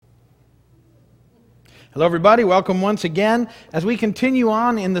Hello, everybody. Welcome once again as we continue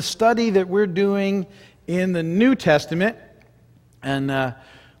on in the study that we're doing in the New Testament. And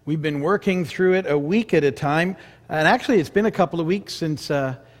we've been working through it a week at a time. And actually, it's been a couple of weeks since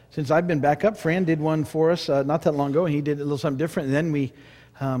I've been back up. Fran did one for us not that long ago, and he did a little something different. And then we,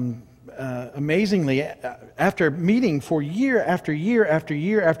 amazingly, after meeting for year after year after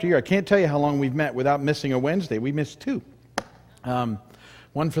year after year, I can't tell you how long we've met without missing a Wednesday. We missed two.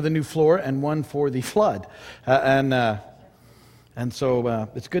 One for the new floor and one for the flood. And so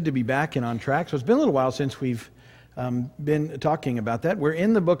it's good to be back and on track. So it's been a little while since we've been talking about that. We're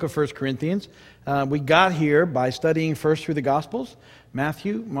in the book of 1 Corinthians. We got here by studying first through the Gospels,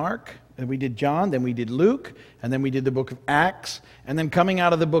 Matthew, Mark, and we did John, then we did Luke, and then we did the book of Acts. And then coming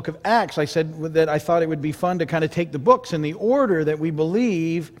out of the book of Acts, I said that I thought it would be fun to kind of take the books in the order that we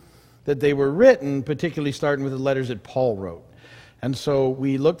believe that they were written, particularly starting with the letters that Paul wrote. And so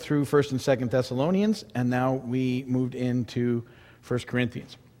we looked through 1st and 2nd Thessalonians, and now we moved into 1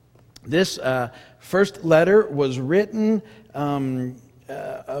 Corinthians. This first letter was written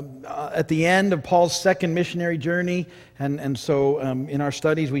at the end of Paul's second missionary journey, and so in our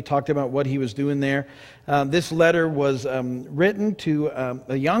studies we talked about what he was doing there. This letter was written to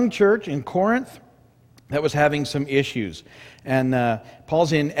a young church in Corinth that was having some issues. And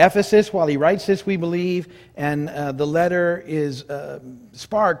Paul's in Ephesus while he writes this, we believe, and the letter is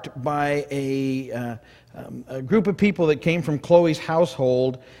sparked by a group of people that came from Chloe's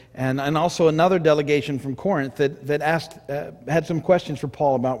household, and also another delegation from Corinth that asked, had some questions for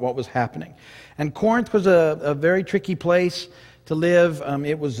Paul about what was happening. And Corinth was a very tricky place to live.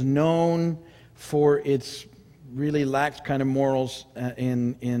 It was known for its really lacked kind of morals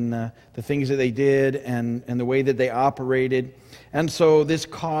in the things that they did and the way that they operated. And so this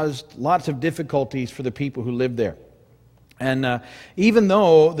caused lots of difficulties for the people who lived there. And even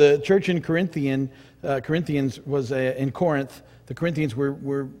though the church in Corinthians was in Corinth, the Corinthians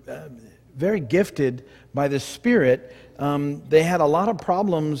were very gifted by the Spirit, they had a lot of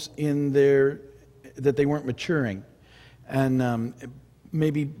problems that they weren't maturing. And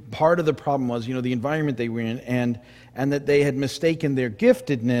maybe part of the problem was, the environment they were in, and that they had mistaken their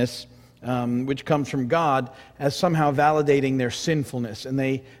giftedness, which comes from God, as somehow validating their sinfulness,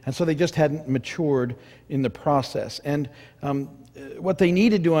 and so they just hadn't matured in the process. And what they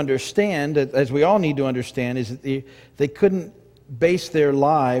needed to understand, as we all need to understand, is that they couldn't base their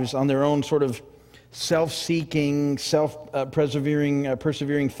lives on their own sort of self-seeking,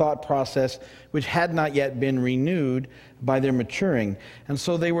 persevering thought process, which had not yet been renewed by their maturing. And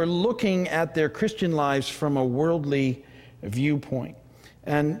so they were looking at their Christian lives from a worldly viewpoint.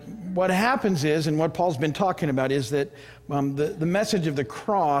 And what happens is, and what Paul's been talking about, is that the message of the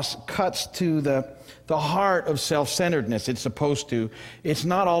cross cuts to the heart of self-centeredness. It's supposed to. It's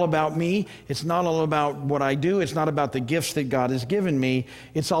not all about me. It's not all about what I do. It's not about the gifts that God has given me.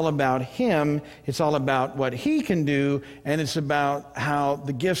 It's all about Him. It's all about what He can do, and it's about how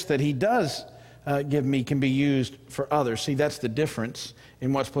the gifts that He does give me can be used for others. See, that's the difference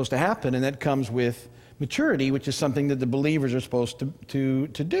in what's supposed to happen, and that comes with maturity, which is something that the believers are supposed to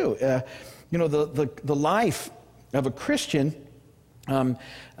do. The life of a Christian,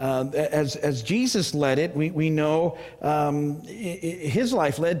 as Jesus led it, we know His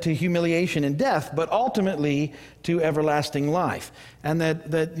life led to humiliation and death, but ultimately to everlasting life. And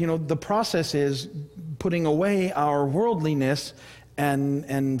that the process is putting away our worldliness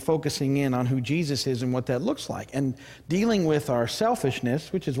and focusing in on who Jesus is and what that looks like, and dealing with our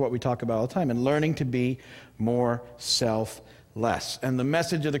selfishness, which is what we talk about all the time, and learning to be more selfless. And the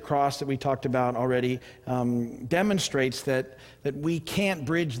message of the cross that we talked about already demonstrates that we can't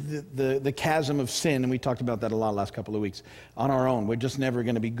bridge the chasm of sin, and we talked about that a lot last couple of weeks, on our own. We're just never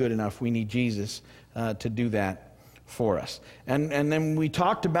going to be good enough. We need Jesus to do that for us. And then we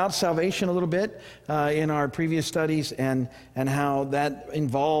talked about salvation a little bit in our previous studies, and how that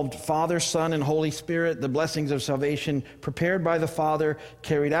involved Father, Son, and Holy Spirit, the blessings of salvation prepared by the Father,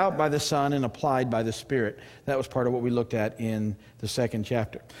 carried out by the Son, and applied by the Spirit. That was part of what we looked at in the second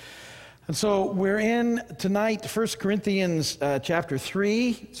chapter. And so we're in tonight 1 Corinthians chapter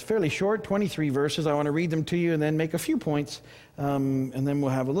 3. It's fairly short, 23 verses. I want to read them to you and then make a few points, and then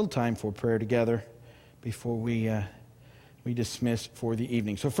we'll have a little time for prayer together before we dismiss for the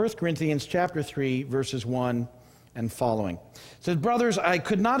evening. So 1 Corinthians chapter 3, verses 1 and following. It says, "Brothers, I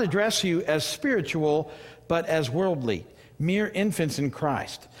could not address you as spiritual, but as worldly, mere infants in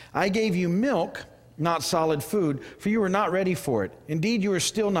Christ. I gave you milk, not solid food, for you were not ready for it. Indeed, you are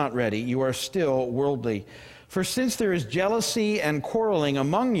still not ready. You are still worldly. For since there is jealousy and quarreling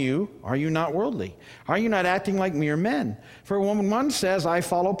among you, are you not worldly? Are you not acting like mere men? For when one says, I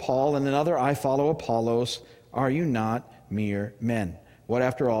follow Paul, and another, I follow Apollos, are you not mere men? What,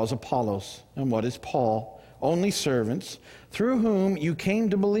 after all, is Apollos, and what is Paul? Only servants, through whom you came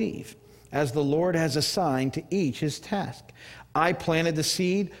to believe, as the Lord has assigned to each his task. I planted the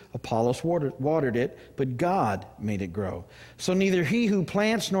seed, Apollos watered it, but God made it grow. So neither he who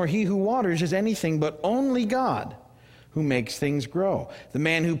plants nor he who waters is anything, but only God who makes things grow. The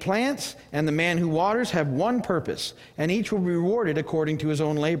man who plants and the man who waters have one purpose, and each will be rewarded according to his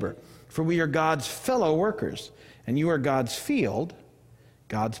own labor. For we are God's fellow workers, and you are God's field,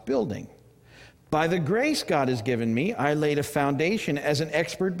 God's building. By the grace God has given me, I laid a foundation as an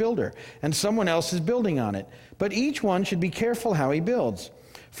expert builder, and someone else is building on it. But each one should be careful how he builds.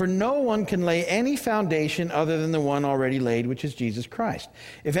 For no one can lay any foundation other than the one already laid, which is Jesus Christ.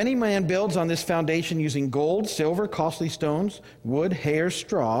 If any man builds on this foundation using gold, silver, costly stones, wood, hair,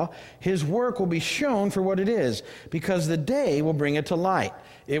 straw, his work will be shown for what it is, because the day will bring it to light.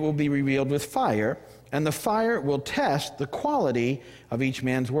 It will be revealed with fire, and the fire will test the quality of each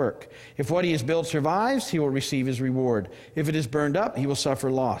man's work. If what he has built survives, he will receive his reward. If it is burned up, he will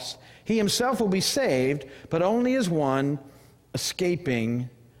suffer loss. He himself will be saved, but only as one escaping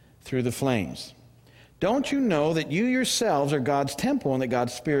through the flames. Don't you know that you yourselves are God's temple and that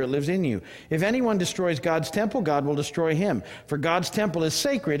God's Spirit lives in you? If anyone destroys God's temple, God will destroy him. For God's temple is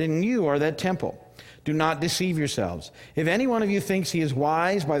sacred, and you are that temple. Do not deceive yourselves. If any one of you thinks he is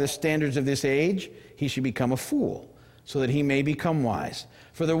wise by the standards of this age, he should become a fool, so that he may become wise.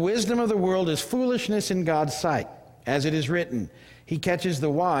 For the wisdom of the world is foolishness in God's sight. As it is written, he catches the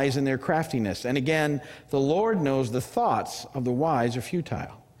wise in their craftiness. And again, the Lord knows the thoughts of the wise are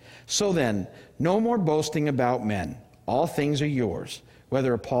futile. So then, no more boasting about men. All things are yours,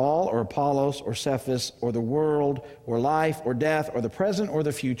 whether Paul or Apollos or Cephas or the world or life or death or the present or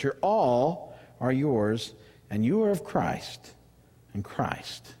the future, all are yours, and you are of Christ, and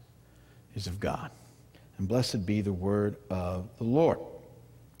Christ is of God. And blessed be the word of the Lord.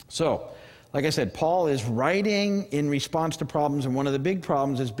 So, like I said, Paul is writing in response to problems, and one of the big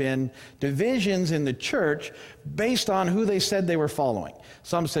problems has been divisions in the church based on who they said they were following.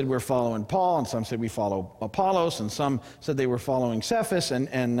 Some said we're following Paul, and some said we follow Apollos, and some said they were following Cephas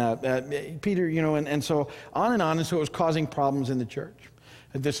and Peter, and so on, and so it was causing problems in the church.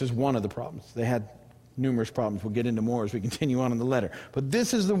 This is one of the problems. They had numerous problems. We'll get into more as we continue on in the letter. But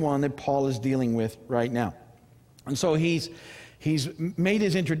this is the one that Paul is dealing with right now. And so he's made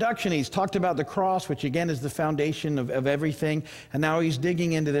his introduction. He's talked about the cross, which again is the foundation of everything. And now he's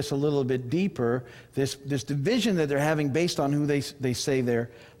digging into this a little bit deeper, this division that they're having based on who they say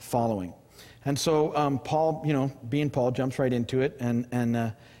they're following. And so Paul, being Paul, jumps right into it. And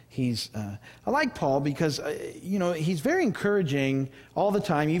I like Paul because, he's very encouraging all the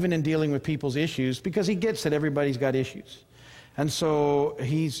time, even in dealing with people's issues, because he gets that everybody's got issues. And so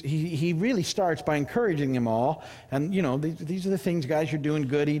he really starts by encouraging them all. And, these are the things, guys, you're doing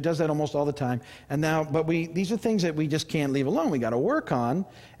good. He does that almost all the time. And now, these are things that we just can't leave alone. We got to work on.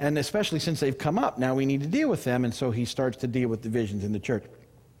 And especially since they've come up, now we need to deal with them. And so he starts to deal with divisions in the church.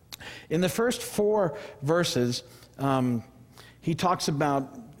 In the first 4 verses, he talks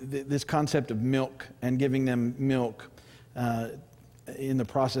about this concept of milk and giving them milk in the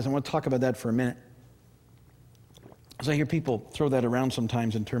process. I want to talk about that for a minute. So I hear people throw that around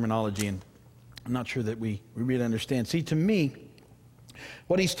sometimes in terminology, and I'm not sure that we really understand. See, to me,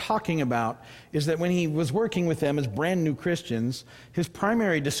 what he's talking about is that when he was working with them as brand new Christians, his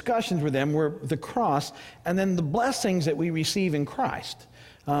primary discussions with them were the cross and then the blessings that we receive in Christ.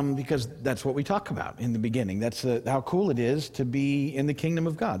 Because that's what we talk about in the beginning. That's how cool it is to be in the kingdom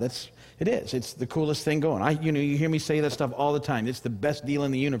of God. It is. It's the coolest thing going. You hear me say that stuff all the time. It's the best deal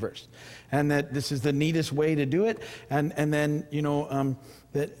in the universe, and that this is the neatest way to do it. And then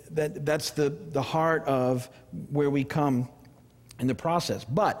that's the heart of where we come in the process.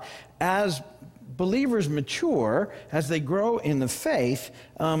 But as believers mature, as they grow in the faith,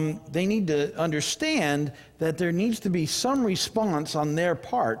 they need to understand that there needs to be some response on their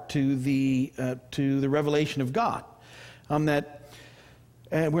part to the revelation of God. That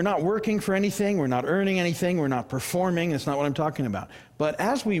we're not working for anything, we're not earning anything, we're not performing. That's not what I'm talking about. But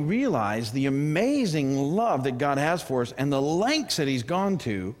as we realize the amazing love that God has for us and the lengths that He's gone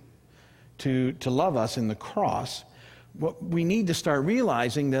to love us in the cross, we need to start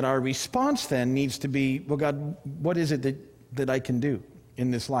realizing that our response then needs to be, well, God, what is it that I can do in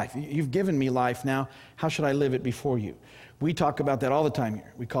this life? You've given me life now. How should I live it before you? We talk about that all the time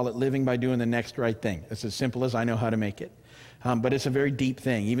here. We call it living by doing the next right thing. It's as simple as I know how to make it. But it's a very deep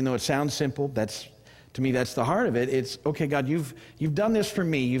thing. Even though it sounds simple, that's To me, that's the heart of it. It's, okay, God, you've done this for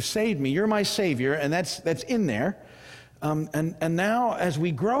me. You've saved me. You're my Savior, and that's in there. And now, as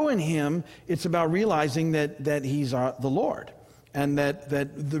we grow in Him, it's about realizing that He's the Lord. And that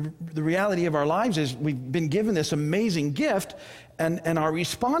the reality of our lives is we've been given this amazing gift, and our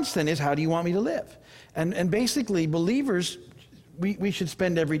response then is, how do you want me to live? And basically, believers, we should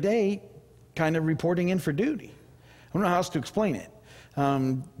spend every day kind of reporting in for duty. I don't know how else to explain it.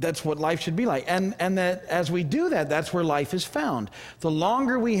 That's what life should be like. And that as we do that, that's where life is found. The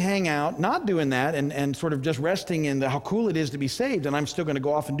longer we hang out not doing that and sort of just resting in how cool it is to be saved, and I'm still going to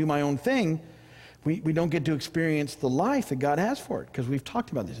go off and do my own thing, we don't get to experience the life that God has for it, because we've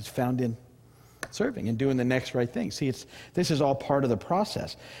talked about this. It's found in serving and doing the next right thing. See, this is all part of the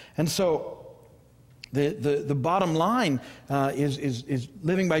process. And so the bottom line is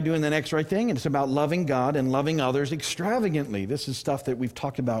living by doing the next right thing, and it's about loving God and loving others extravagantly. This is stuff that we've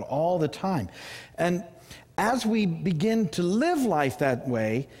talked about all the time. And as we begin to live life that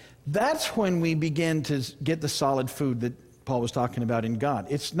way, that's when we begin to get the solid food that Paul was talking about in God.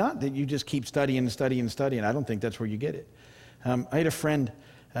 It's not that you just keep studying and studying and studying. I don't think that's where you get it. I had a friend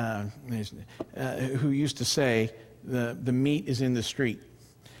who used to say, the meat is in the street.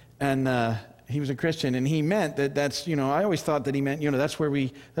 And he was a Christian, and he meant that's, I always thought that he meant, that's where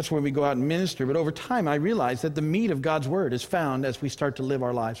we go out and minister. But over time, I realized that the meat of God's Word is found as we start to live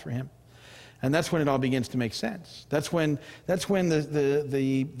our lives for Him. And that's when it all begins to make sense. That's when the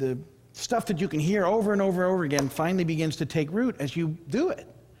stuff that you can hear over and over and over again finally begins to take root as you do it.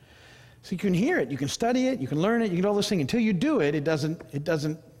 So you can hear it, you can study it, you can learn it, you can do all this thing. Until you do it, it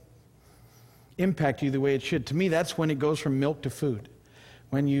doesn't impact you the way it should. To me, that's when it goes from milk to food.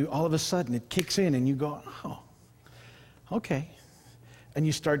 When you, all of a sudden, it kicks in and you go, oh, okay. And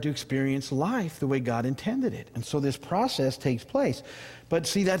you start to experience life the way God intended it. And so this process takes place. But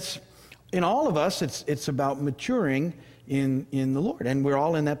see, that's, in all of us, it's about maturing in the Lord. And we're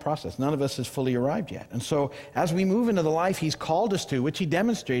all in that process. None of us has fully arrived yet. And so as we move into the life He's called us to, which He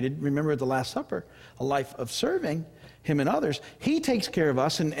demonstrated, remember at the Last Supper, a life of serving Him and others, He takes care of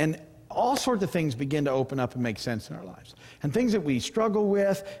us, and all sorts of things begin to open up and make sense in our lives. And things that we struggle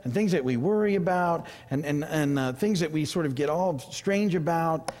with, and things that we worry about, and things that we sort of get all strange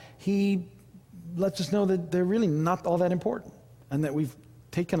about, He lets us know that they're really not all that important, and that we've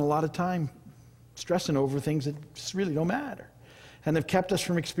taken a lot of time stressing over things that just really don't matter, and have kept us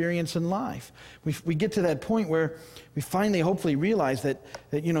from experiencing life. We get to that point where we finally, hopefully, realize that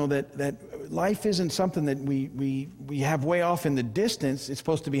life isn't something that we have way off in the distance. It's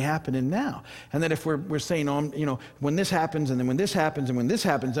supposed to be happening now. And that if we're saying, when this happens, and then when this happens, and when this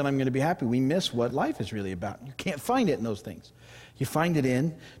happens, then I'm going to be happy, we miss what life is really about. You can't find it in those things. You find it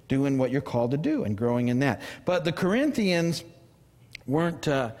in doing what you're called to do and growing in that. But the Corinthians weren't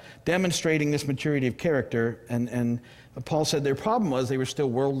demonstrating this maturity of character, and Paul said their problem was they were still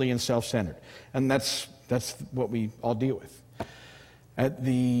worldly and self-centered. And that's what we all deal with. At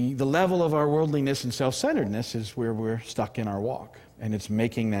the level of our worldliness and self-centeredness is where we're stuck in our walk, and it's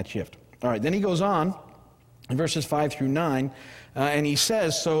making that shift. All right, then he goes on in verses 5 through 9, and he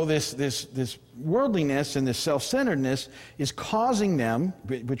says, so this worldliness and this self-centeredness is causing them,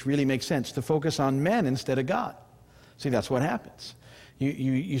 which really makes sense, to focus on men instead of God. See, that's what happens.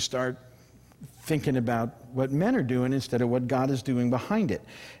 You start thinking about what men are doing instead of what God is doing behind it.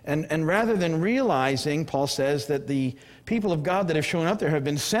 And rather than realizing, Paul says, that the people of God that have shown up there have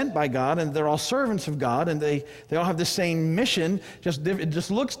been sent by God, and they're all servants of God, and they all have the same mission, it just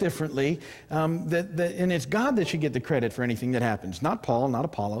looks differently, and it's God that should get the credit for anything that happens. Not Paul, not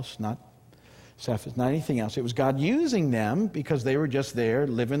Apollos, not Cephas, not anything else. It was God using them because they were just there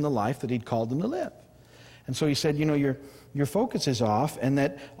living the life that He'd called them to live. And so he said, your focus is off, and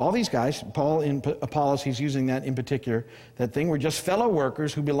that all these guys, Paul and Apollos, he's using that in particular, that thing, were just fellow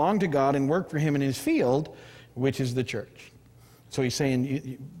workers who belong to God and work for Him in His field, which is the church. So he's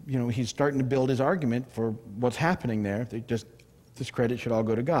saying, he's starting to build his argument for what's happening there. This credit should all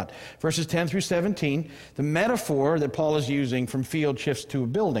go to God. Verses 10 through 17, the metaphor that Paul is using from field shifts to a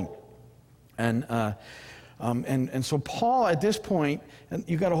building. And so Paul, at this point, and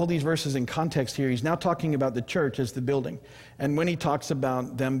you've got to hold these verses in context here, he's now talking about the church as the building. And when he talks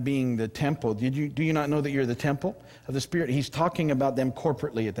about them being the temple, do you not know that you're the temple of the Spirit? He's talking about them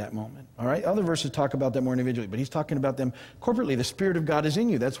corporately at that moment. All right? Other verses talk about them more individually, but he's talking about them corporately. The Spirit of God is in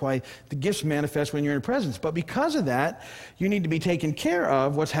you. That's why the gifts manifest when you're in presence. But because of that, you need to be taken care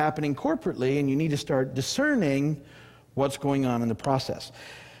of what's happening corporately, and you need to start discerning what's going on in the process.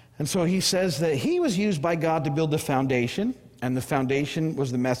 And so he says that he was used by God to build the foundation, And the foundation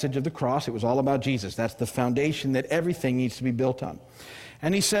was the message of the cross. It was all about Jesus. That's the foundation that everything needs to be built on.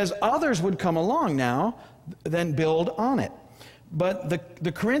 And he says others would come along now, then build on it. But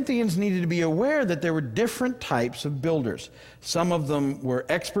the Corinthians needed to be aware that there were different types of builders. Some of them were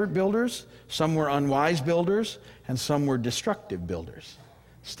expert builders, some were unwise builders, and some were destructive builders.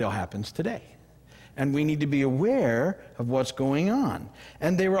 Still happens today. And we need to be aware of what's going on.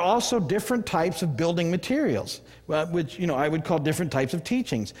 And they were also different types of building materials, which I would call different types of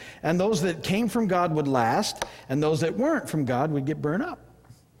teachings. And those that came from God would last, and those that weren't from God would get burned up.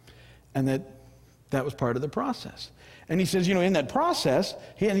 And that was part of the process. And he says, in that process,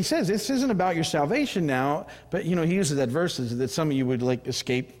 he says, this isn't about your salvation now, but, he uses that verse that some of you would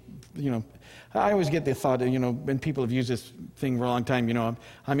escape, I always get the thought, when people have used this thing for a long time,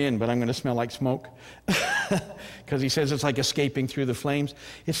 I'm in, but I'm going to smell like smoke. Because he says it's like escaping through the flames.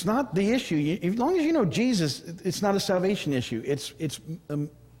 It's not the issue. As long as you know Jesus, it's not a salvation issue. It's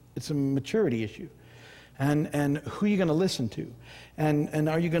a maturity issue. And who are you going to listen to? And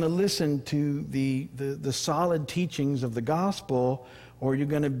are you going to listen to the solid teachings of the gospel, or are you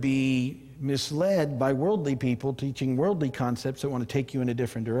going to be misled by worldly people teaching worldly concepts that want to take you in a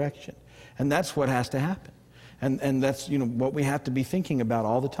different direction? And that's what has to happen. And that's what we have to be thinking about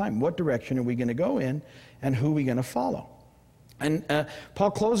all the time. What direction are we going to go in, and who are we going to follow? And Paul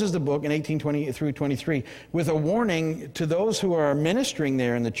closes the book in 18:20 through 23 with a warning to those who are ministering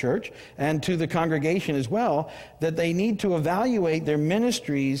there in the church and to the congregation as well, that they need to evaluate their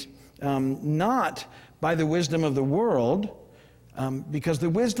ministries not by the wisdom of the world, because the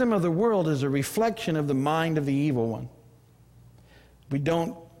wisdom of the world is a reflection of the mind of the evil one. We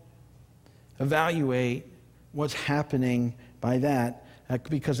don't evaluate what's happening by that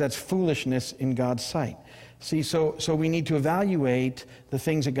because that's foolishness in God's sight. See, so we need to evaluate the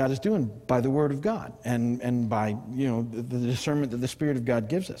things that God is doing by the Word of God and by the discernment that the Spirit of God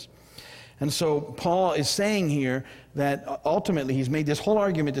gives us. And so Paul is saying here that ultimately he's made this whole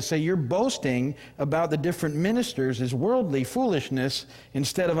argument to say you're boasting about the different ministers is worldly foolishness,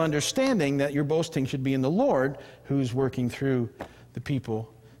 instead of understanding that your boasting should be in the Lord, who's working through the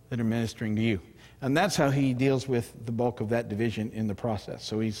people that are ministering to you. And that's how he deals with the bulk of that division in the process.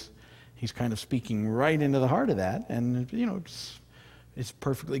 So he's kind of speaking right into the heart of that, and it's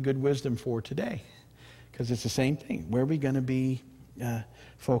perfectly good wisdom for today, because it's the same thing. Where are we going to be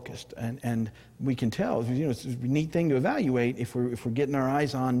focused? And we can tell. It's a neat thing to evaluate. If we're getting our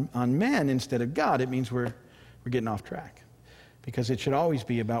eyes on men instead of God, it means we're getting off track, because it should always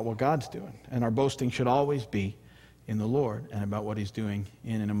be about what God's doing, and our boasting should always be in the Lord and about what He's doing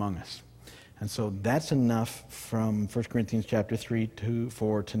in and among us. And so that's enough from 1 Corinthians chapter 3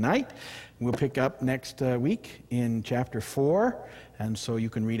 for tonight. We'll pick up next week in chapter 4, and so you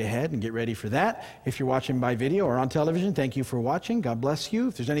can read ahead and get ready for that. If you're watching by video or on television, thank you for watching. God bless you.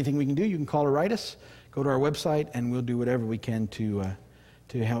 If there's anything we can do, you can call or write us. Go to our website, and we'll do whatever we can to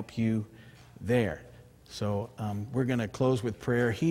help you there. So we're going to close with prayer here.